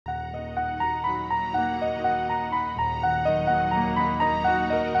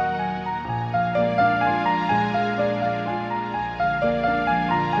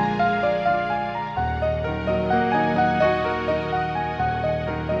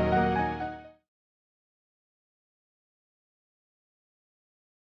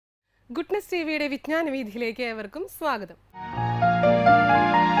Goodness ടിവിയുടെ വിജ്ഞാന വീഥിയിലേക്ക് ഏവർക്കും സ്വാഗതം.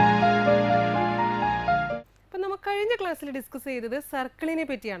 അപ്പോൾ നമ്മൾ കഴിഞ്ഞ ക്ലാസ്സിൽ ഡിസ്കസ് ചെയ്തത് സർക്കിളിനെ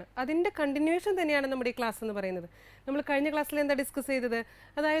പറ്റിയാണ്. അതിൻ്റെ കണ്ടിന്യൂഷൻ തന്നെയാണ് നമ്മുടെ ഈ ക്ലാസ് എന്ന് പറയുന്നത്. നമ്മൾ കഴിഞ്ഞ ക്ലാസ്സിൽ എന്താ ഡിസ്കസ് ചെയ്തത്?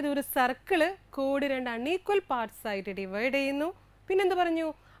 അതായത് ഒരു സർക്കിള് കോഡ് 2 അൺഈക്വൽ പാർട്സ് ആയിട്ട് ഡിവൈഡ് ചെയ്യുന്നു. പിന്നെന്ത് പറഞ്ഞു?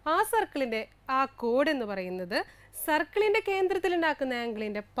 ആ സർക്കിളിൻ്റെ ആ കോഡ് എന്ന് പറയുന്നത് സർക്കിളിൻ്റെ കേന്ദ്രത്തിൽ ഉണ്ടാക്കുന്ന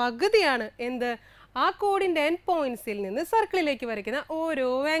ആംഗിളിൻ്റെ പകുതിയാണ് എന്ത്? ആ കോഡിൻ്റെ എൻഡ് പോയിന്റ്സിൽ നിന്ന് സർക്കിളിലേക്ക് വരയ്ക്കുന്ന ഓരോ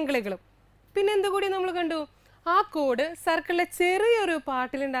ആംഗിളുകളും. പിന്നെ എന്തുകൂടി നമ്മൾ കണ്ടു? ആ കോഡ് സർക്കിളിലെ ചെറിയൊരു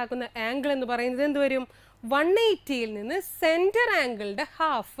പാർട്ടിൽ ഉണ്ടാക്കുന്ന ആംഗിൾ എന്ന് പറയുന്നത് എന്ത് വരും? 180യിൽ നിന്ന് സെൻറ്റർ ആംഗിളിൻ്റെ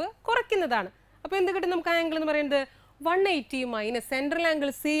ഹാഫ് കുറയ്ക്കുന്നതാണ്. അപ്പോൾ എന്ത് കിട്ടും നമുക്ക്? ആംഗിൾ എന്ന് പറയുന്നത് 180 മൈനസ് സെൻട്രൽ ആംഗിൾ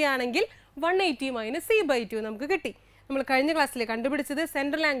സി ആണെങ്കിൽ 180 മൈനസ് c/2 നമുക്ക് കിട്ടി. നമ്മൾ കഴിഞ്ഞ ക്ലാസ്സിൽ കണ്ടുപിടിച്ചത്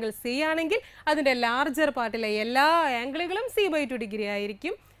സെൻട്രൽ ആംഗിൾ സി ആണെങ്കിൽ അതിൻ്റെ ലാർജർ പാർട്ടിലെ എല്ലാ ആംഗിളുകളും c/2 ഡിഗ്രി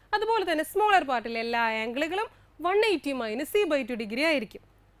ആയിരിക്കും. അതുപോലെ തന്നെ സ്മോളർ പാർട്ടിലെ എല്ലാ ആംഗിളുകളും 180 മൈനസ് c/2 ഡിഗ്രി ആയിരിക്കും.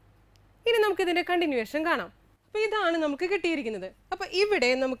 ഇനി നമുക്ക് ഇതിൻ്റെ കണ്ടിന്യൂവേഷൻ കാണാം. അപ്പോൾ ഇതാണ് നമുക്ക് കിട്ടിയിരിക്കുന്നത്. അപ്പോൾ ഇവിടെ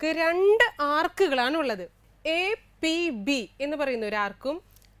നമുക്ക് 2 ആർക്കുകളാണ് ഉള്ളത്. APB എന്ന് പറയുന്ന ഒരു ആർക്കും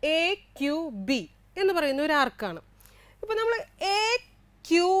AQB എന്ന് പറയുന്ന ഒരു ആർക്കാണ്. ഇപ്പോൾ നമ്മൾ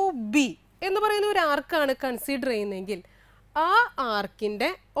AQB എന്ന് പറയുന്ന ഒരു ആർക്കാണ് കൺസിഡർ ചെയ്യുന്നതെങ്കിൽ ആ ആർക്കിൻ്റെ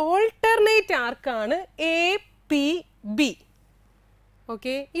ഓൾട്ടർനേറ്റ് ആർക്കാണ് APB.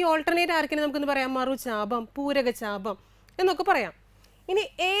 ഓക്കെ, ഈ ഓൾട്ടർനേറ്റ് ആർക്കിനെ നമുക്കൊന്ന് പറയാം മറുചാപം, പൂരകചാപം എന്നൊക്കെ പറയാം. ഇനി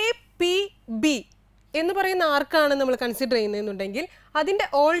APB എന്ന് പറയുന്ന ആർക്കാണ് നമ്മൾ കൺസിഡർ ചെയ്യുന്നതെന്നുണ്ടെങ്കിൽ അതിൻ്റെ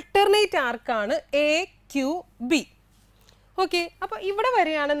ഓൾട്ടർനേറ്റ് ആർക്കാണ് AQB. ഓക്കെ, അപ്പോൾ ഇവിടെ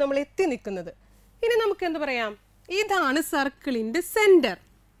വരെയാണ് നമ്മൾ എത്തി നിൽക്കുന്നത്. ഇനി നമുക്ക് എന്ത് പറയാം? ഇതാണ് സർക്കിളിൻ്റെ സെൻറ്റർ.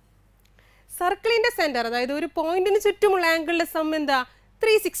 സർക്കിളിൻ്റെ സെൻറ്റർ അതായത് ഒരു പോയിന്റിന് ചുറ്റുമുള്ള ആംഗിളിൻ്റെ സം എന്താ?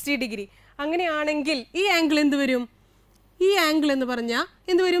 360 ഡിഗ്രി. അങ്ങനെയാണെങ്കിൽ ഈ ആംഗിൾ എന്ത് വരും? ഈ ആംഗിൾ എന്ന് പറഞ്ഞാൽ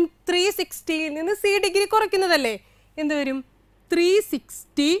എന്ത് വരും? 360യിൽ നിന്ന് c ഡിഗ്രി കുറയ്ക്കുന്നതല്ലേ? എന്ത് വരും?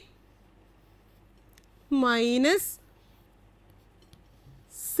 360 മൈനസ്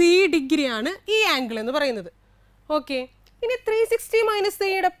c ഡിഗ്രിയാണ് ഈ ആംഗിൾ എന്ന് പറയുന്നത്. ഓക്കെ, ഇനി 360 മൈനസ്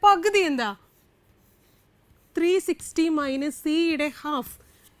സിയുടെ പകുതി എന്താ? 360 മൈനസ് സിയുടെ ഹാഫ്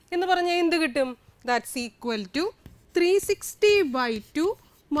എന്ന് പറഞ്ഞാൽ എന്ത് കിട്ടും? That's equal to 360/2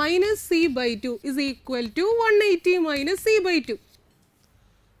 minus c/2 is equal to 180 minus c/2.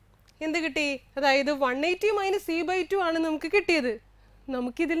 എന്ത് കിട്ടി? അതായത് 180 മൈനസ് c/2 ആണ് നമുക്ക് കിട്ടിയത്.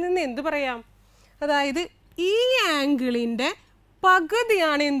 നമുക്കിതിൽ നിന്ന് എന്ത് പറയാം? അതായത് ഈ ആംഗിളിൻ്റെ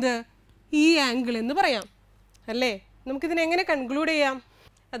പകുതിയാണ് എന്ത്? ഈ ആംഗിൾ എന്ന് പറയാം അല്ലേ? നമുക്കിതിനെങ്ങനെ കൺക്ലൂഡ് ചെയ്യാം?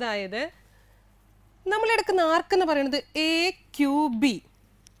 അതായത് നമ്മളെടുക്കുന്ന ആർക്ക് എന്ന് പറയുന്നത് AQB.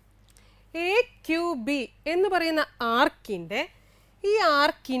 AQB എന്ന് പറയുന്ന ആർക്കിൻ്റെ ഈ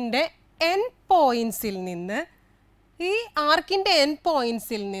ആർക്കിൻ്റെ എൻ പോയിൻസിൽ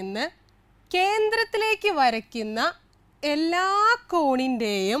നിന്ന് കേന്ദ്രത്തിലേക്ക് വരയ്ക്കുന്ന എല്ലാ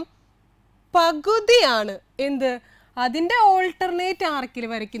കോണിൻ്റെയും പകുതിയാണ് എന്ത്? അതിൻ്റെ ഓൾട്ടർനേറ്റ് ആർക്കിൽ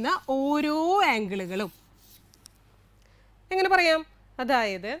വരയ്ക്കുന്ന ഓരോ ആംഗിളുകളും. എങ്ങനെ പറയാം?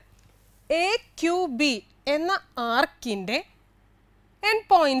 അതായത് AQB എന്ന ആർക്കിൻ്റെ എൻ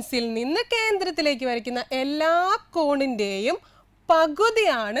പോയിൻസിൽ നിന്ന് കേന്ദ്രത്തിലേക്ക് വരയ്ക്കുന്ന എല്ലാ കോണിൻ്റെയും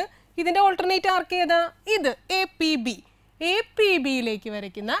പകുതിയാണ് ഇതിൻ്റെ ഓൾട്ടർനേറ്റ് ആർക്ക് ഏതാ? ഇത് APB. APBയിലേക്ക്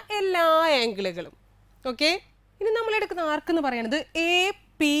വരയ്ക്കുന്ന എല്ലാ ആംഗിളുകളും. ഓക്കെ, ഇനി നമ്മൾ എടുക്കുന്ന ആർക്ക് എന്ന് പറയുന്നത്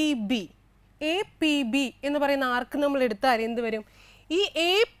APB. APB എന്ന് പറയുന്ന ആർക്ക് നമ്മൾ എടുത്താൽ എന്ത് വരും? ഈ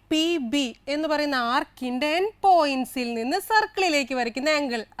APB എന്ന് പറയുന്ന ആർക്കിൻ്റെ എൻ പോയിൻസിൽ നിന്ന് സർക്കിളിലേക്ക് വരയ്ക്കുന്ന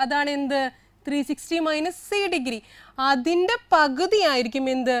ആംഗിൾ അതാണ് എന്ത്? 360 മൈനസ് c ഡിഗ്രി. അതിൻ്റെ പകുതിയായിരിക്കും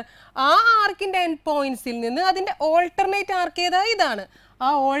എന്ത്? ആ ആർക്കിൻ്റെ എൻ പോയിൻസിൽ നിന്ന് അതിൻ്റെ ഓൾട്ടർനേറ്റ് ആർക്ക് ഏതാ? ഇതാണ്. ആ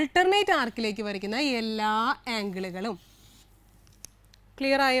ഓൾട്ടർനേറ്റ് ആർക്കിലേക്ക് വരയ്ക്കുന്ന എല്ലാ ആംഗിളുകളും.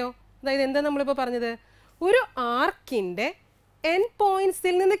 ക്ലിയർ ആയോ? അതായത് എന്താ നമ്മളിപ്പോൾ പറഞ്ഞത്? ഒരു ആർക്കിൻ്റെ എൻ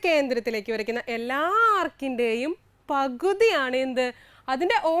പോയിൻസിൽ നിന്ന് കേന്ദ്രത്തിലേക്ക് വരയ്ക്കുന്ന എല്ലാ ആർക്കിൻ്റെയും പകുതിയാണ് എന്ത്?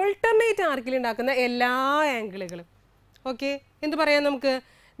 അതിൻ്റെ ഓൾട്ടർനേറ്റ് ആർക്കിൽ ഉണ്ടാക്കുന്ന എല്ലാ ആംഗിളുകളും. ഓക്കെ, എന്ത് പറയാം നമുക്ക്?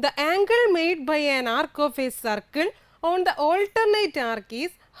 The angle made by an arc of a circle on the alternate arc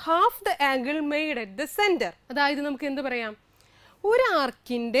is half the angle made at the center. അതായത് നമുക്ക് എന്ത് പറയാം? ഒരു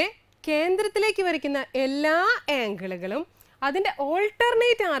ആർക്കിൻ്റെ കേന്ദ്രത്തിലേക്ക് വരയ്ക്കുന്ന എല്ലാ ആംഗിളുകളും അതിൻ്റെ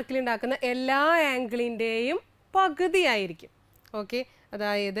ഓൾട്ടർനേറ്റ് ആർക്കിൽ ഉണ്ടാക്കുന്ന എല്ലാ ആംഗിളിൻ്റെയും പകുതിയായിരിക്കും. ഓക്കെ,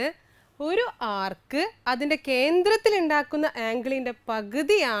 അതായത് ഒരു ആർക്ക് അതിൻ്റെ കേന്ദ്രത്തിൽ ഉണ്ടാക്കുന്ന ആംഗിളിൻ്റെ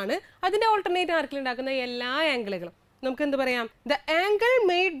പകുതിയാണ് അതിൻ്റെ ഓൾട്ടർനേറ്റ് ആർക്കിൽ ഉണ്ടാക്കുന്ന എല്ലാ ആംഗിളുകളും. നമുക്ക് എന്ത് പറയാം? The angle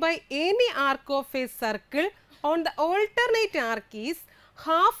made by any arc of A circle on the alternate arc is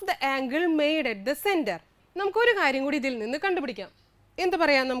half the angle made at the centre. നമുക്കൊരു കാര്യം കൂടി ഇതിൽ നിന്ന് കണ്ടുപിടിക്കാം. എന്ത്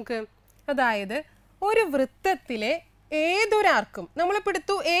പറയാം നമുക്ക്? അതായത് ഒരു വൃത്തത്തിലെ ഏതൊരാർക്കും നമ്മളിപ്പോൾ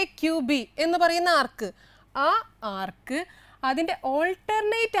എടുത്തു AQB എന്ന് പറയുന്ന ആർക്ക്, ആ ആർക്ക് അതിൻ്റെ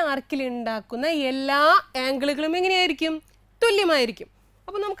ഓൾട്ടർനേറ്റ് ആർക്കിൽ ഉണ്ടാക്കുന്ന എല്ലാ ആംഗിളുകളും എങ്ങനെയായിരിക്കും? തുല്യമായിരിക്കും.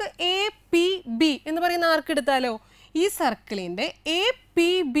 അപ്പോൾ നമുക്ക് എ പി ബി എന്ന് പറയുന്ന ആർക്ക് എടുത്താലോ? ഈ സർക്കിളിൻ്റെ എ പി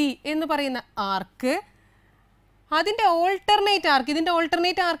ബി എന്ന് പറയുന്ന ആർക്ക് അതിൻ്റെ ഓൾട്ടർനേറ്റ് ആർക്ക്, ഇതിൻ്റെ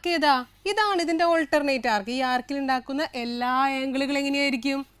ഓൾട്ടർനേറ്റ് ആർക്ക് ഏതാ? ഇതാണ് ഇതിൻ്റെ ഓൾട്ടർനേറ്റ് ആർക്ക്. ഈ ആർക്കിൽ ഉണ്ടാക്കുന്ന എല്ലാ ആംഗിളുകളും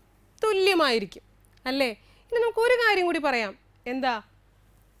എങ്ങനെയായിരിക്കും? തുല്യമായിരിക്കും അല്ലേ? ഇനി നമുക്ക് ഒരു കാര്യം കൂടി പറയാം. എന്താ?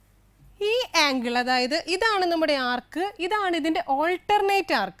 ഈ ആംഗിൾ, അതായത് ഇതാണ് നമ്മുടെ ആർക്ക്, ഇതാണ് ഇതിൻ്റെ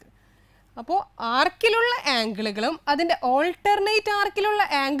ഓൾട്ടർനേറ്റ് ആർക്ക്. അപ്പോൾ ആർക്കിലുള്ള ആംഗിളുകളും അതിൻ്റെ ഓൾട്ടർനേറ്റ് ആർക്കിലുള്ള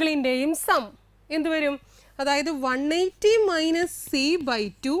ആംഗിളിൻ്റെയും സം എന്ത് വരും? അതായത് 180 മൈനസ് സി ബൈ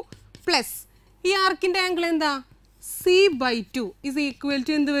 2 പ്ലസ് ഈ ആർക്കിൻ്റെ ആംഗിൾ എന്താ? C by 2 is equal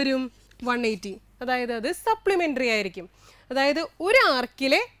to എന്ത് വരും? 180. അതായത് അത് സപ്ലിമെൻ്ററി ആയിരിക്കും. അതായത് ഒരു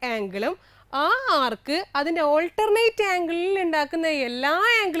ആർക്കിലെ ആംഗിളും ആ ആർക്ക് അതിൻ്റെ ഓൾട്ടർനേറ്റ് ആംഗിളിൽ ഉണ്ടാക്കുന്ന എല്ലാ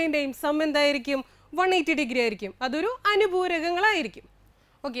ആംഗിളിൻ്റെയും സം എന്തായിരിക്കും? 180 ഡിഗ്രി ആയിരിക്കും. അതൊരു അനുപൂരകങ്ങളായിരിക്കും.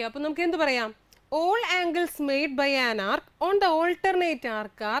 ഓക്കെ, അപ്പോൾ നമുക്ക് എന്ത് പറയാം? All angles made by an arc on the alternate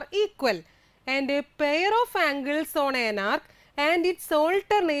arc R equal and A pair of angles on an arc and it's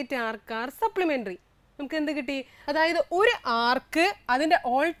alternate arc R supplementary. നമുക്ക് എന്ത് കിട്ടി? അതായത് ഒരു ആർക്ക് അതിൻ്റെ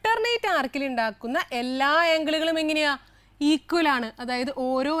ഓൾട്ടർനേറ്റ് ആർക്കിൽ ഉണ്ടാക്കുന്ന എല്ലാ ആംഗിളുകളും എങ്ങനെയാ? ഈക്വൽ ആണ്. അതായത്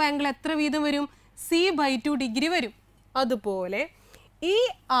ഓരോ ആംഗിൾ എത്ര വീതം വരും? സി ബൈ 2 ഡിഗ്രി വരും. അതുപോലെ ഈ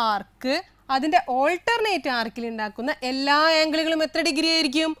ആർക്ക് അതിൻ്റെ ഓൾട്ടർനേറ്റ് ആർക്കിൽ ഉണ്ടാക്കുന്ന എല്ലാ ആംഗിളുകളും എത്ര ഡിഗ്രി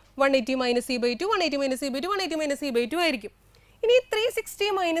ആയിരിക്കും? 180 minus C by 2, 180 minus C by 2, 180 minus C by 2 ആയിരിക്കും. ഇനി 360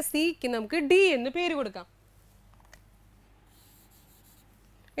 മൈനസ് സിക്ക് നമുക്ക് ഡി എന്ന് പേര് കൊടുക്കാം.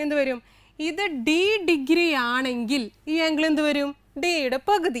 എന്ത് വരും? ഇത് ഡി ഡിഗ്രി ആണെങ്കിൽ ഈ ആംഗിൾ എന്ത് വരും? ഡിയുടെ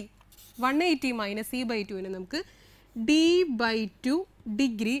പകുതി. 180 മൈനസ് സി ബൈ 2ന് നമുക്ക് ഡി ബൈ 2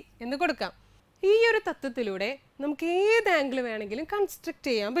 ഡിഗ്രി എന്ന് കൊടുക്കാം. ഈ ഒരു തത്വത്തിലൂടെ നമുക്ക് ഏത് ആംഗിൾ വേണമെങ്കിലും കൺസ്ട്രക്ട്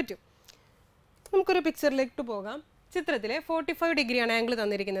ചെയ്യാൻ പറ്റും. നമുക്കൊരു പിക്ചറിലേക്ക് പോകാം. ചിത്രത്തിലെ 45 ഡിഗ്രിയാണ് ആംഗിൾ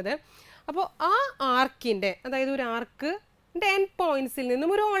തന്നിരിക്കുന്നത്. അപ്പോൾ ആ ആർക്കിൻ്റെ, അതായത് ഒരു ആർക്കിൻ്റെ എൻഡ് പോയിന്റ്സിൽ നിന്നും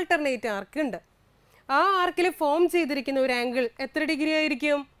ഒരു ഓൾട്ടർനേറ്റ് ആർക്ക് ഉണ്ട്. ആ ആർക്കിൽ ഫോം ചെയ്തിരിക്കുന്ന ഒരു ആംഗിൾ എത്ര ഡിഗ്രി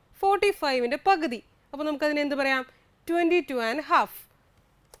ആയിരിക്കും? 45ൻ്റെ പകുതി. അപ്പോൾ നമുക്കതിന് എന്ത് പറയാം?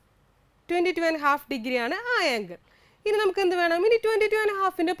 22.5 ഡിഗ്രിയാണ് ആ ആംഗിൾ. ഇനി നമുക്ക് എന്ത് വേണം? ഇനി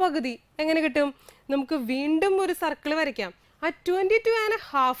 22.5ൻ്റെ പകുതി എങ്ങനെ കിട്ടും? നമുക്ക് വീണ്ടും ഒരു സർക്കിൾ വരയ്ക്കാം. ആ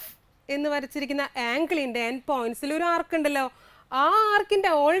 22.5 എന്ന് വരച്ചിരിക്കുന്ന ആംഗിളിൻ്റെ എൻഡ് പോയിന്റ്സിൽ ഒരു ആർക്ക് ഉണ്ടല്ലോ. ആ ആർക്കിൻ്റെ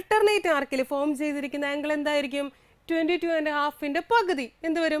ഓൾട്ടർനേറ്റ് ആർക്കിൽ ഫോം ചെയ്തിരിക്കുന്ന ആംഗിൾ എന്തായിരിക്കും? 22.5ൻ്റെ പകുതി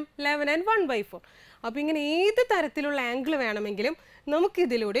എന്ത് വരും? 11 and 1/4. അപ്പോൾ ഇങ്ങനെ ഏത് തരത്തിലുള്ള ആംഗിൾ വേണമെങ്കിലും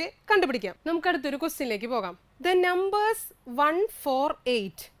നമുക്കിതിലൂടെ കണ്ടുപിടിക്കാം. നമുക്ക് അടുത്തൊരു ക്വസ്റ്റ്യനിലേക്ക് പോകാം. The numbers 1, 4,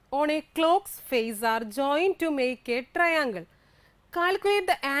 8 on a clock's face are joined to make a triangle. Calculate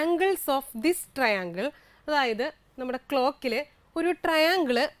the angles of this triangle. അതായത് നമ്മുടെ ക്ലോക്കിൽ ഒരു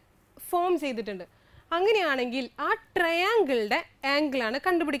ട്രയാങ്കിള് ഫോം ചെയ്തിട്ടുണ്ട്. അങ്ങനെയാണെങ്കിൽ ആ ട്രയാങ്കിളുടെ ആംഗിളാണ്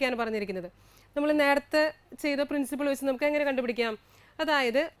കണ്ടുപിടിക്കാൻ പറഞ്ഞിരിക്കുന്നത്. നമ്മൾ നേരത്തെ ചെയ്ത പ്രിൻസിപ്പിൾ വെച്ച് നമുക്ക് എങ്ങനെ കണ്ടുപിടിക്കാം?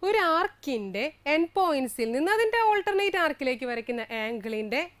 അതായത് ഒരു ആർക്കിൻ്റെ എൻഡ് പോയിന്റ്സിൽ നിന്ന് അതിൻ്റെ ഓൾട്ടർനേറ്റ് ആർക്കിലേക്ക് വരയ്ക്കുന്ന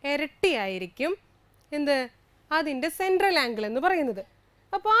ആംഗിളിൻ്റെ ഇരട്ടിയായിരിക്കും എന്ത്? അതിൻ്റെ സെൻട്രൽ ആംഗിൾ എന്ന് പറയുന്നത്.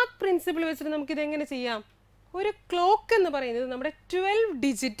 അപ്പോൾ ആ പ്രിൻസിപ്പിൾ വെച്ചിട്ട് നമുക്കിത് എങ്ങനെ ചെയ്യാം? ഒരു ക്ലോക്ക് എന്ന് പറയുന്നത് നമ്മുടെ 12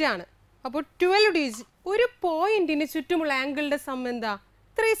 ഡിജിറ്റ് ആണ്. അപ്പോൾ 12 ഡിജിറ്റ് ഒരു പോയിന്റിന് ചുറ്റുമുള്ള ആംഗിളുടെ സം എന്താ?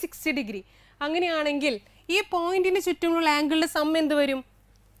 360 ഡിഗ്രി. അങ്ങനെയാണെങ്കിൽ ഈ പോയിന്റിന് ചുറ്റുമുള്ള ആംഗിളുടെ സം എന്ത് വരും?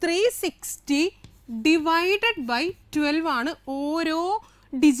 360 ഡിവൈഡഡ് ബൈ 12 ആണ് ഓരോ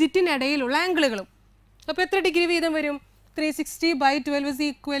ഡിജിറ്റിനിടയിലുള്ള ആംഗിളുകളും. അപ്പോൾ എത്ര ഡിഗ്രി വീതം വരും? 360 by 12 is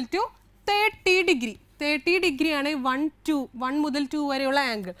equal to 30 degree. 30 ഡിഗ്രിയാണ് 1 മുതൽ 2 വരെയുള്ള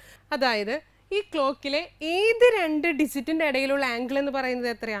ആംഗിൾ. അതായത് ഈ ക്ലോക്കിലെ ഏത് രണ്ട് ഡിജിറ്റിൻ്റെ ഇടയിലുള്ള ആംഗിൾ എന്ന് പറയുന്നത്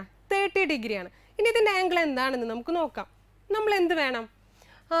എത്രയാണ്? 30 ഡിഗ്രിയാണ്. ഇനി ഇതിൻ്റെ ആംഗിൾ എന്താണെന്ന് നമുക്ക് നോക്കാം. നമ്മൾ എന്ത് വേണം?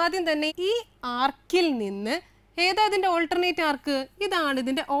 ആദ്യം തന്നെ ഈ ആർക്കിൽ നിന്ന് ഏതാ ഇതിൻ്റെ ഓൾട്ടർനേറ്റ് ആർക്ക്? ഇതാണ്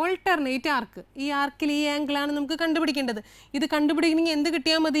ഇതിൻ്റെ ഓൾട്ടർനേറ്റ് ആർക്ക്. ഈ ആർക്കിൽ ഈ ആംഗിളാണ് നമുക്ക് കണ്ടുപിടിക്കേണ്ടത്. ഇത് കണ്ടുപിടിക്കണമെങ്കിൽ എന്ത്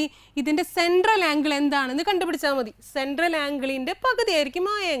കിട്ടിയാൽ മതി? ഇതിൻ്റെ സെൻട്രൽ ആംഗിൾ എന്താണെന്ന് കണ്ടുപിടിച്ചാൽ മതി. സെൻട്രൽ ആംഗിളിൻ്റെ പകുതി ആയിരിക്കും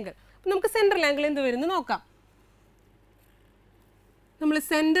ആ ആംഗിൾ. നമുക്ക് സെൻട്രൽ ആംഗിൾ എന്ത് വരുന്നു നോക്കാം. നമ്മൾ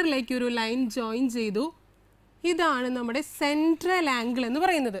സെൻറ്ററിലേക്ക് ഒരു ലൈൻ ജോയിൻ ചെയ്തു. ഇതാണ് നമ്മുടെ സെൻട്രൽ ആംഗിൾ എന്ന്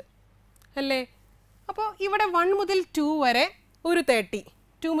പറയുന്നത് അല്ലേ? അപ്പോൾ ഇവിടെ 1 മുതൽ 2 വരെ ഒരു 30,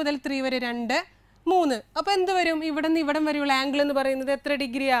 2 മുതൽ 3 വരെ 2, 3. അപ്പോൾ എന്ത് വരും? ഇവിടെ നിന്ന് ഇവിടം വരെയുള്ള ആംഗിൾ എന്ന് പറയുന്നത് എത്ര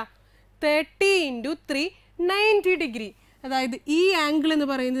ഡിഗ്രിയാ? 30 × 3 90 ഡിഗ്രി. അതായത് ഈ ആംഗിൾ എന്ന്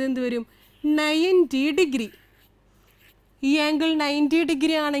പറയുന്നത് എന്ത് വരും? 90 ഡിഗ്രി. ഈ ആംഗിൾ 90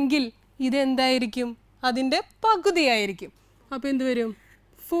 ഡിഗ്രി ആണെങ്കിൽ ഇതെന്തായിരിക്കും? അതിൻ്റെ പകുതിയായിരിക്കും. അപ്പോൾ എന്ത് വരും?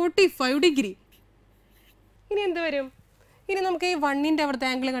 45 ഡിഗ്രി. ഇനി എന്ത് വരും? ഇനി നമുക്ക് ഈ 1ൻ്റെ അവിടുത്തെ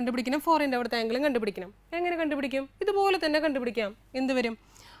ആംഗിൾ കണ്ടുപിടിക്കണം, 4ൻ്റെ അവിടുത്തെ ആംഗിളും കണ്ടുപിടിക്കണം. എങ്ങനെ കണ്ടുപിടിക്കും? ഇതുപോലെ തന്നെ കണ്ടുപിടിക്കാം. എന്ത് വരും?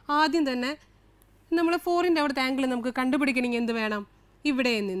 ആദ്യം തന്നെ നമ്മൾ 4ൻ്റെ അവിടുത്തെ ആംഗിൾ നമുക്ക് കണ്ടുപിടിക്കണമെങ്കിൽ എന്ത് വേണം?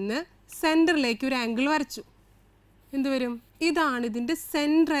 ഇവിടെ നിന്ന് സെൻറ്ററിലേക്ക് ഒരു ആംഗിൾ വരച്ചു. എന്ത് വരും? ഇതാണ് ഇതിൻ്റെ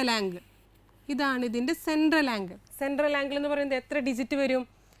സെൻട്രൽ ആംഗിൾ. ഇതാണ് ഇതിൻ്റെ സെൻട്രൽ ആംഗിൾ. സെൻട്രൽ ആംഗിൾ എന്ന് പറയുന്നത് എത്ര ഡിജിറ്റ് വരും?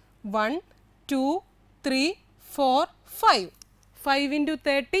 1 2 3 4 5. 5 ×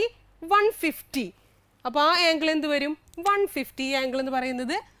 30 150. അപ്പോൾ ആ ആംഗിൾ എന്ത് വരും? 150. ഈ ആംഗിൾ എന്ന്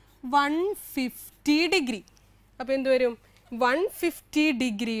പറയുന്നത് 150 ഡിഗ്രി. അപ്പോൾ എന്ത് വരും? 150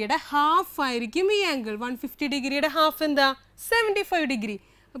 ഡിഗ്രിയുടെ ഹാഫ് ആയിരിക്കും ഈ ആംഗിൾ. 150 ഡിഗ്രിയുടെ ഹാഫ് എന്താ? 75 ഡിഗ്രി.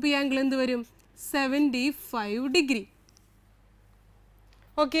 അപ്പോൾ ഈ ആംഗിൾ എന്ത് വരും? 75 ഡിഗ്രി.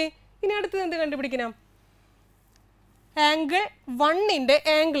 ഓക്കെ, ഇനി അടുത്തത് എന്ത് കണ്ടുപിടിക്കണം? ആംഗിൾ 1ൻ്റെ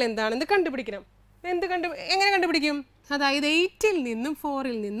ആംഗിൾ എന്താണെന്ന് കണ്ടുപിടിക്കണം. എങ്ങനെ കണ്ടുപിടിക്കും? അതായത് 8ൽ നിന്നും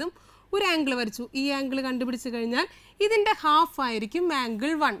 4ൽ നിന്നും ഒരു ആംഗിൾ വരച്ചു. ഈ ആംഗിൾ കണ്ടുപിടിച്ച് കഴിഞ്ഞാൽ ഇതിൻ്റെ ഹാഫ് ആയിരിക്കും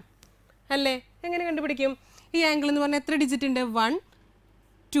ആംഗിൾ 1 അല്ലേ? എങ്ങനെ കണ്ടുപിടിക്കും? ഈ ആംഗിൾ എന്ന് പറഞ്ഞാൽ എത്ര ഡിജിറ്റ് ഉണ്ട്? 1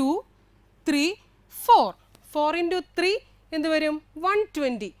 2 3 4. 4 × 3 എന്ത് വരും?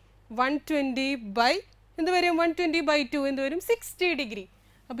 120. 120 ബൈ എന്ത് വരും? 120/2 എന്ത് വരും? 60 ഡിഗ്രി.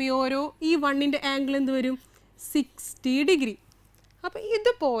 അപ്പോൾ ഈ 1ൻ്റെ ആംഗിൾ എന്ത് വരും? 60 ഡിഗ്രി. അപ്പോൾ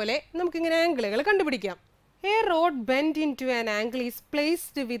ഇതുപോലെ നമുക്കിങ്ങനെ ആംഗിളുകൾ കണ്ടുപിടിക്കാം. A rod bent into an angle is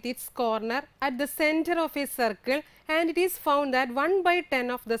placed with its corner at the center of a circle and it is found that 1/10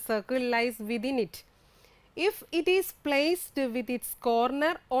 of the circle lies within it. If it is placed with its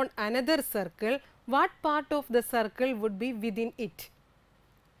corner on another circle, what part of the circle would be within it?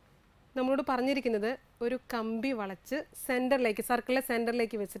 നമ്മളോട് പറഞ്ഞിരിക്കുന്നത് ഒരു കമ്പി വളച്ച് സെൻറ്ററിലേക്ക്, സർക്കിളിലെ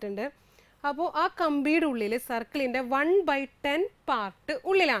സെൻറ്ററിലേക്ക് വെച്ചിട്ടുണ്ട്. അപ്പോൾ ആ കമ്പിയുടെ ഉള്ളിൽ സർക്കിളിൻ്റെ 1/10 പാർട്ട്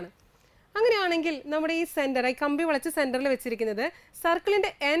ഉള്ളിലാണ്. അങ്ങനെയാണെങ്കിൽ നമ്മുടെ ഈ സെൻറ്റർ, ഈ കമ്പി വളച്ച് സെൻറ്ററിൽ വെച്ചിരിക്കുന്നത് സർക്കിളിൻ്റെ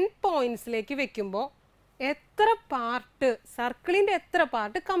എൻ പോയിൻറ്റ്സിലേക്ക് വെക്കുമ്പോൾ സർക്കിളിൻ്റെ എത്ര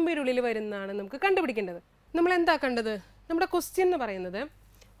പാർട്ട് കമ്പിയുടെ ഉള്ളിൽ വരുന്നതാണ് നമുക്ക് കണ്ടുപിടിക്കേണ്ടത്. നമ്മൾ എന്താ കണ്ടത്? നമ്മുടെ ക്വസ്റ്റ്യൻ എന്ന് പറയുന്നത്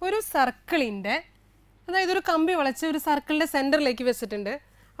ഒരു സർക്കിളിൻ്റെ, അതായത് ഒരു കമ്പി വളച്ച് ഒരു സർക്കിളിൻ്റെ സെൻറ്ററിലേക്ക് വെച്ചിട്ടുണ്ട്.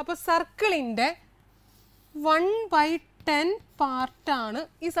 അപ്പോൾ സർക്കിളിൻ്റെ 1/10 പാർട്ടാണ്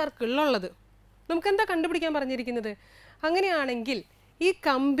ഈ സർക്കിളിലുള്ളത്. നമുക്കെന്താ കണ്ടുപിടിക്കാൻ പറഞ്ഞിരിക്കുന്നത്? അങ്ങനെയാണെങ്കിൽ ഈ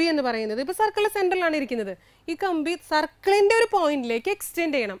കമ്പി എന്ന് പറയുന്നത് ഇപ്പോൾ സർക്കിളിൻ്റെ സെൻറ്ററിലാണ് ഇരിക്കുന്നത്. ഈ കമ്പി സർക്കിളിൻ്റെ ഒരു പോയിന്റിലേക്ക്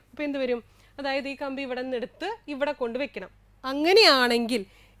എക്സ്റ്റെൻഡ് ചെയ്യണം. അപ്പോൾ എന്ത് വരും? അതായത് ഈ കമ്പി ഇവിടെ നിന്ന് എടുത്ത് ഇവിടെ കൊണ്ടുവയ്ക്കണം. അങ്ങനെയാണെങ്കിൽ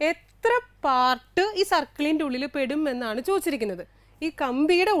എത്ര പാർട്ട് ഈ സർക്കിളിൻ്റെ ഉള്ളിൽ പെടും എന്നാണ് ചോദിച്ചിരിക്കുന്നത്. ഈ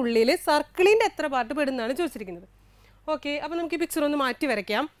കമ്പിയുടെ ഉള്ളിൽ സർക്കിളിൻ്റെ എത്ര പാർട്ട് പെടുമെന്നാണ് ചോദിച്ചിരിക്കുന്നത്. ഓക്കെ, അപ്പോൾ നമുക്ക് ഈ പിക്ചർ ഒന്ന് മാറ്റി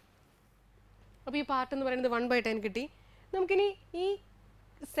വരയ്ക്കാം. അപ്പോൾ ഈ പാർട്ട് എന്ന് പറയുന്നത് 1/10 കിട്ടി. നമുക്കിനി ഈ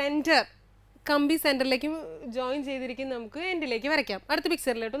സെൻറ്റർ, കമ്പി സെൻറ്ററിലേക്ക് ജോയിൻ ചെയ്തിരിക്കുന്ന നമുക്ക് എൻഡിലേക്ക് വരയ്ക്കാം. അടുത്ത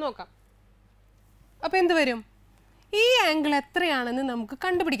പിക്ചറിലോട്ട് നോക്കാം. അപ്പോൾ എന്ത് വരും? ഈ ആംഗിൾ എത്രയാണെന്ന് നമുക്ക്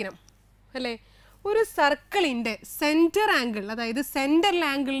കണ്ടുപിടിക്കണം അല്ലേ? ഒരു സർക്കിളിൻ്റെ സെൻറ്റർ ആംഗിൾ, അതായത് സെൻറ്ററിൽ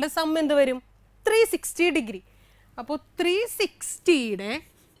ആംഗിളിൻ്റെ സം എന്ത് വരും? 360 ഡിഗ്രി. അപ്പോൾ 360യുടെ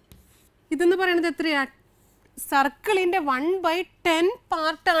ഇതെന്ന് പറയുന്നത് എത്രയാണ്? സർക്കിളിൻ്റെ 1/10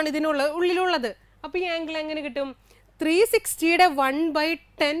 പാർട്ടാണ് ഉള്ളിലുള്ളത്. അപ്പോൾ ഈ ആംഗിൾ എങ്ങനെ കിട്ടും? 360യുടെ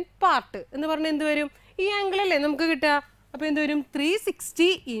 1/10 പാർട്ട് എന്ന് പറഞ്ഞാൽ എന്ത് വരും? ഈ ആംഗിൾ അല്ലേ നമുക്ക് കിട്ടുക. അപ്പോൾ എന്ത് വരും? 360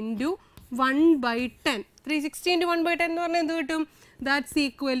 × 1/10. 360 × 1/10 എന്ന് പറഞ്ഞാൽ എന്ത് കിട്ടും? That's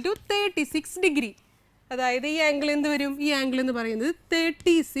equal to 36 degree. അതായത് ഈ ആംഗിൾ എന്ത് വരും? ഈ ആംഗിൾ എന്ന് പറയുന്നത്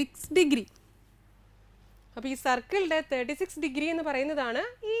 36 ഡിഗ്രി. അപ്പോൾ ഈ സർക്കിളിൻ്റെ 36 ഡിഗ്രി എന്ന് പറയുന്നതാണ്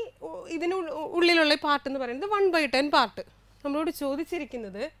ഈ ഉള്ളിലുള്ള പാർട്ട് എന്ന് പറയുന്നത് 1/10 പാർട്ട്. നമ്മളോട്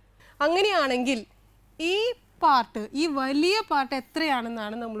ചോദിച്ചിരിക്കുന്നത് അങ്ങനെയാണെങ്കിൽ ഈ പാർട്ട്, ഈ വലിയ പാർട്ട്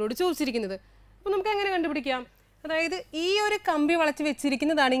എത്രയാണെന്നാണ് നമ്മളോട് ചോദിച്ചിരിക്കുന്നത്. അപ്പോൾ നമുക്ക് എങ്ങനെ കണ്ടുപിടിക്കാം? അതായത് ഈ ഒരു കമ്പി വളച്ച്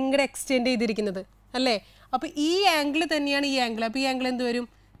വെച്ചിരിക്കുന്നതാണ് ഇങ്ങോട്ട് എക്സ്റ്റെൻഡ് ചെയ്തിരിക്കുന്നത് അല്ലേ? അപ്പോൾ ഈ ആംഗിൾ തന്നെയാണ് ഈ ആംഗിൾ. അപ്പോൾ ഈ ആംഗിൾ എന്ത് വരും?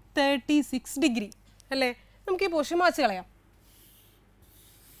 36 ഡിഗ്രി അല്ലേ? നമുക്ക് ഈ പോർഷൻ മാച്ച് കളയാം.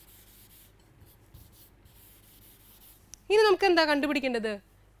 ഇനി നമുക്ക് എന്താ കണ്ടുപിടിക്കേണ്ടത്?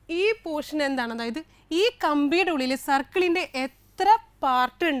 ഈ പോർഷൻ എന്താണ്? അതായത് ഈ കമ്പിയുടെ ഉള്ളിൽ സർക്കിളിൻ്റെ എത്ര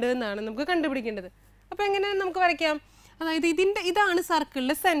പാർട്ട് ഉണ്ട് എന്നാണ് നമുക്ക് കണ്ടുപിടിക്കേണ്ടത്. അപ്പോൾ എങ്ങനെ നമുക്ക് വരയ്ക്കാം? അതായത് ഇതാണ്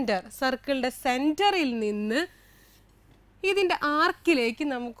സർക്കിളിൻ്റെ സെൻറ്റർ. സർക്കിളിൻ്റെ സെൻറ്ററിൽ നിന്ന് ഇതിൻ്റെ ആർക്കിലേക്ക്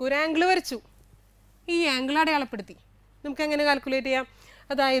നമുക്കൊരു ആംഗിൾ വരച്ചു. ഈ ആംഗിൾ അടയാളപ്പെടുത്തി. നമുക്ക് എങ്ങനെ കാൽക്കുലേറ്റ് ചെയ്യാം?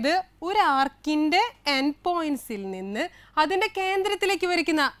 അതായത് ഒരു ആർക്കിൻ്റെ എൻ പോയിൻറ്റ്സിൽ നിന്ന് അതിൻ്റെ കേന്ദ്രത്തിലേക്ക്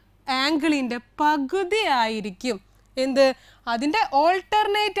വരയ്ക്കുന്ന ആംഗിളിൻ്റെ പകുതി ആയിരിക്കും എന്ത്? അതിൻ്റെ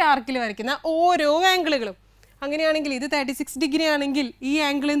ഓൾട്ടർനേറ്റ് ആർക്കിൽ വരയ്ക്കുന്ന ഓരോ ആംഗിളുകളും. അങ്ങനെയാണെങ്കിൽ ഇത് 36 ഡിഗ്രി ആണെങ്കിൽ ഈ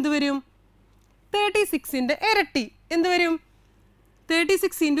ആംഗിൾ എന്ത് വരും? 36ൻ്റെ ഇരട്ടി എന്ത് വരും?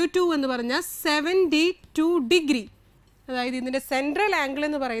 36 × 2 എന്ന് പറഞ്ഞാൽ 72 ഡിഗ്രി. അതായത് ഇതിൻ്റെ സെൻട്രൽ ആംഗിൾ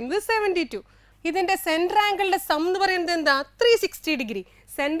എന്ന് പറയുന്നത് 72. ഇതിൻ്റെ സെൻട്രൽ ആംഗിളിൻ്റെ സം എന്ന് പറയുന്നത് എന്താ? 360 ഡിഗ്രി.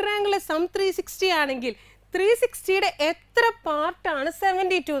 സെൻട്രൽ ആംഗിളിൻ്റെ സം 360 ആണെങ്കിൽ 360യുടെ എത്ര പാർട്ടാണ്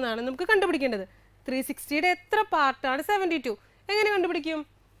 72 എന്നാണ് നമുക്ക് കണ്ടുപിടിക്കേണ്ടത്. 360യുടെ എത്ര പാർട്ടാണ് 72? എങ്ങനെ കണ്ടുപിടിക്കും?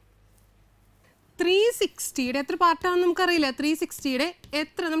 360-യുടെ എത്ര പാർട്ടാണെന്ന് നമുക്കറിയില്ല. 360-യുടെ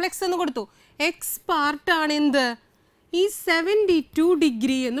എത്ര നമ്മൾ എക്സ് എന്ന് കൊടുത്തു. എക്സ് പാർട്ടാണ് എന്ത് ഈ 72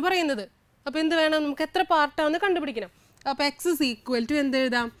 ഡിഗ്രി എന്ന് പറയുന്നത്. അപ്പോൾ എന്ത് വേണം, നമുക്ക് എത്ര പാർട്ടാണെന്ന് കണ്ടുപിടിക്കണം. അപ്പോൾ എക്സ് ഇസ് ഈക്വൽ ടു എന്ത്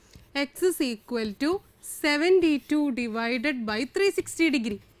എഴുതാം, X is equal to 72 divided by 360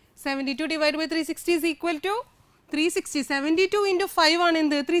 degree. 72 divide by 360 is equal to 360. 72 into 5 ആണ്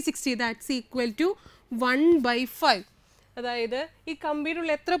എന്ത് 360. That's equal to 1/5. അതായത് ഈ കമ്പിയുടെ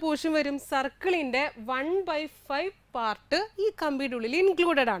ഉള്ളിൽ എത്ര പോർഷൻ വരും, സർക്കിളിൻ്റെ 1/5 പാർട്ട് ഈ കമ്പിയുടെ ഉള്ളിൽ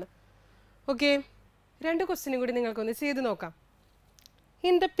ഇൻക്ലൂഡഡ് ആണ്. ഓക്കെ, രണ്ട് ക്വസ്റ്റ്യനും കൂടി നിങ്ങൾക്കൊന്ന് ചെയ്ത് നോക്കാം.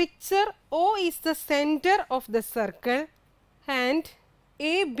 In the picture O is the center of the circle and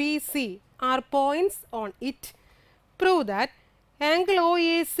ABC are points on it. Prove that angle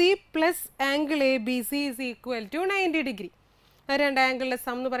OAC plus angle ABC is equal to 90 degree. രണ്ട് ആംഗിളിൻ്റെ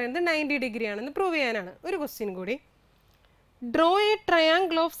സം എന്ന് പറയുന്നത് 90 ഡിഗ്രി ആണെന്ന് പ്രൂവ് ചെയ്യാനാണ്. ഒരു ക്വസ്റ്റ്യൻ കൂടി. Draw a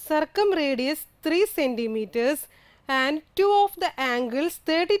triangle of circumradius 3 centimeters and two of the angles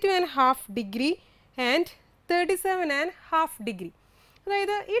 32.5 degree and 37.5 degree.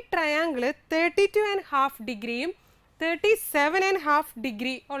 അതായത് ഈ triangle 32.5 ഡിഗ്രിയും 37.5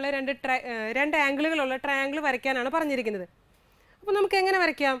 ഡിഗ്രി ഉള്ള രണ്ട് ആംഗിളുകളുള്ള ട്രയാങ്കിൾ വരയ്ക്കാനാണ് പറഞ്ഞിരിക്കുന്നത്. അപ്പോൾ നമുക്ക് എങ്ങനെ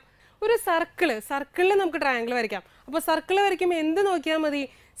വരയ്ക്കാം, ഒരു സർക്കിളിൽ നമുക്ക് ട്രയാങ്കിൾ വരയ്ക്കാം. അപ്പോൾ സർക്കിൾ വരയ്ക്കുമ്പോൾ എന്ത് നോക്കിയാൽ മതി,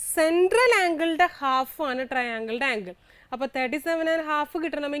 സെൻട്രൽ ആംഗിളുടെ ഹാഫാണ് ട്രയാങ്കിളുടെ ആംഗിൾ. അപ്പോൾ 37.5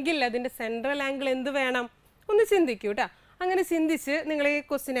 കിട്ടണമെങ്കിൽ അതിൻ്റെ സെൻട്രൽ ആംഗിൾ എന്ത് വേണം, ഒന്ന് ചിന്തിക്കൂ കേട്ടോ. അങ്ങനെ ചിന്തിച്ച് നിങ്ങൾ ഈ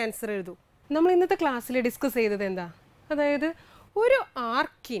ക്വസ്റ്റ്യൻ ആൻസർ എഴുതൂ. നമ്മൾ ഇന്നത്തെ ക്ലാസ്സിൽ ഡിസ്കസ് ചെയ്തത് എന്താ, അതായത് ഒരു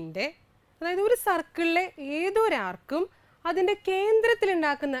ആർക്കിൻ്റെ, അതായത് ഒരു സർക്കിളിലെ ഏതൊരു ആർക്കും അതിൻ്റെ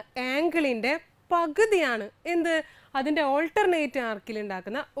കേന്ദ്രത്തിലുണ്ടാക്കുന്ന ആംഗിളിൻ്റെ പകുതിയാണ് എന്ത് അതിൻ്റെ ഓൾട്ടർനേറ്റ് ആർക്കിൽ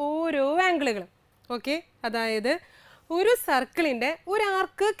ഉണ്ടാക്കുന്ന ഓരോ ആംഗിളുകളും. ഓക്കെ, അതായത് ഒരു സർക്കിളിൻ്റെ ഒരു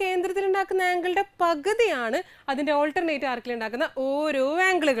ആർക്ക് കേന്ദ്രത്തിലുണ്ടാക്കുന്ന ആംഗിളുടെ പകുതിയാണ് അതിൻ്റെ ഓൾട്ടർനേറ്റ് ആർക്കിൽ ഉണ്ടാക്കുന്ന ഓരോ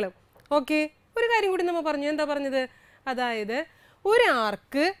ആംഗിളുകളും. ഓക്കെ, ഒരു കാര്യം കൂടി നമ്മൾ പറഞ്ഞു. എന്താ പറഞ്ഞത്, അതായത് ഒരു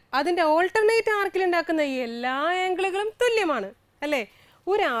ആർക്ക് അതിൻ്റെ ഓൾട്ടർനേറ്റ് ആർക്കിൽ ഉണ്ടാക്കുന്ന എല്ലാ ആംഗിളുകളും തുല്യമാണ് അല്ലേ.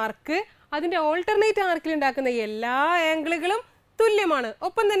 ഒരു ആർക്ക് അതിൻ്റെ ഓൾട്ടർനേറ്റ് ആർക്കിൽ ഉണ്ടാക്കുന്ന എല്ലാ ആംഗിളുകളും തുല്യമാണ്.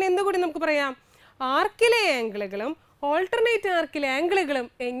 ഒപ്പം തന്നെ എന്തുകൂടി നമുക്ക് പറയാം, ആർക്കിലെ ആംഗിളുകളും ഓൾട്ടർനേറ്റ് ആർക്കിലെ ആംഗിളുകളും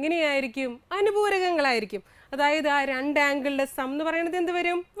എങ്ങനെയായിരിക്കും, അനുപൂരകങ്ങളായിരിക്കും. അതായത് ആ രണ്ട് ആംഗിളിൻ്റെ സം എന്ന് പറയുന്നത് എന്ത്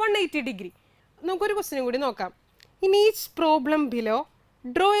വരും, 180 ഡിഗ്രി. നമുക്കൊരു ക്വസ്റ്റ്യൻ കൂടി നോക്കാം. In each problem below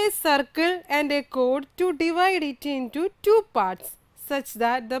draw A circle and A code to divide it in to 2 parts such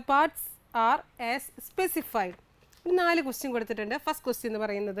that the parts R as specified. 4 question കൊടുത്തിട്ടുണ്ട്. ഫസ്റ്റ് ക്വസ്റ്റ്യൻ എന്ന്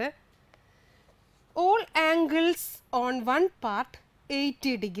പറയുന്നത് all angles on one part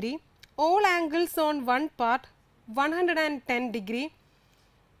 80 degree, all angles on one part 110 degree,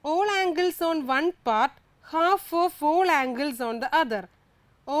 all angles on one part half of all angles on the other,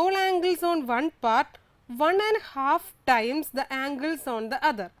 all angles on one part 1.5 times the angles on the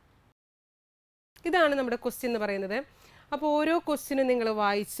other. ഇതാണ് നമ്മുടെ question എന്ന് പറയുന്നത്. അപ്പോൾ ഓരോ ക്വസ്റ്റ്യനും നിങ്ങൾ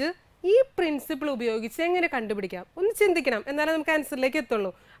വായിച്ച് ഈ പ്രിൻസിപ്പിൾ ഉപയോഗിച്ച് എങ്ങനെ കണ്ടുപിടിക്കാം ഒന്ന് ചിന്തിക്കണം, എന്നാലേ നമുക്ക് ആൻസറിലേക്ക്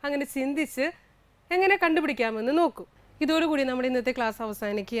എത്തുള്ളൂ. അങ്ങനെ ചിന്തിച്ച് എങ്ങനെ കണ്ടുപിടിക്കാമെന്ന് നോക്കൂ. ഇതോടുകൂടി നമ്മുടെ ഇന്നത്തെ ക്ലാസ്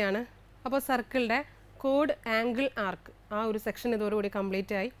അവസാനിക്കുകയാണ്. അപ്പോൾ സർക്കിളിൻ്റെ കോഡ്, ആംഗിൾ, ആർക്ക് ആ ഒരു സെക്ഷൻ ഇതോടുകൂടി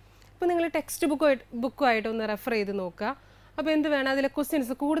കംപ്ലീറ്റ് ആയി. അപ്പോൾ നിങ്ങൾ ടെക്സ്റ്റ് ബുക്കുമായിട്ട് ഒന്ന് റെഫർ ചെയ്ത് നോക്കുക. അപ്പോൾ എന്ത് വേണം, അതിലെ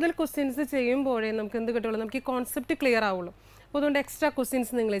ക്വസ്റ്റ്യൻസ് കൂടുതൽ ക്വസ്റ്റ്യൻസ് ചെയ്യുമ്പോഴേ നമുക്ക് എന്ത് കിട്ടുള്ളൂ, നമുക്ക് ഈ കോൺസെപ്റ്റ് ക്ലിയർ ആവുള്ളൂ. അപ്പോൾ അതുകൊണ്ട് എക്സ്ട്രാ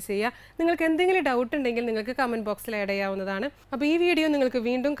ക്വസ്റ്റ്യൻസ് നിങ്ങൾ ചെയ്യുക. നിങ്ങൾക്ക് എന്തെങ്കിലും ഡൗട്ട് ഉണ്ടെങ്കിൽ നിങ്ങൾക്ക് കമൻറ്റ് ബോക്സിൽ ആഡ് ചെയ്യാവുന്നതാണ്. അപ്പോൾ ഈ വീഡിയോ നിങ്ങൾക്ക്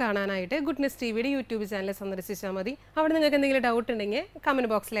വീണ്ടും കാണാനായിട്ട് ഗുഡ്നെസ് ടിവിയുടെ യൂട്യൂബ് ചാനൽ സന്ദർശിച്ചാൽ മതി. അവിടെ നിങ്ങൾക്ക് എന്തെങ്കിലും ഡൗട്ട് ഉണ്ടെങ്കിൽ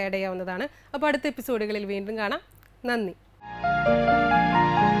കമൻറ്റ് ബോക്സിൽ ആഡ് ചെയ്യാവുന്നതാണ്. അപ്പോൾ അടുത്ത എപ്പിസോഡുകളിൽ വീണ്ടും കാണാം. നന്ദി.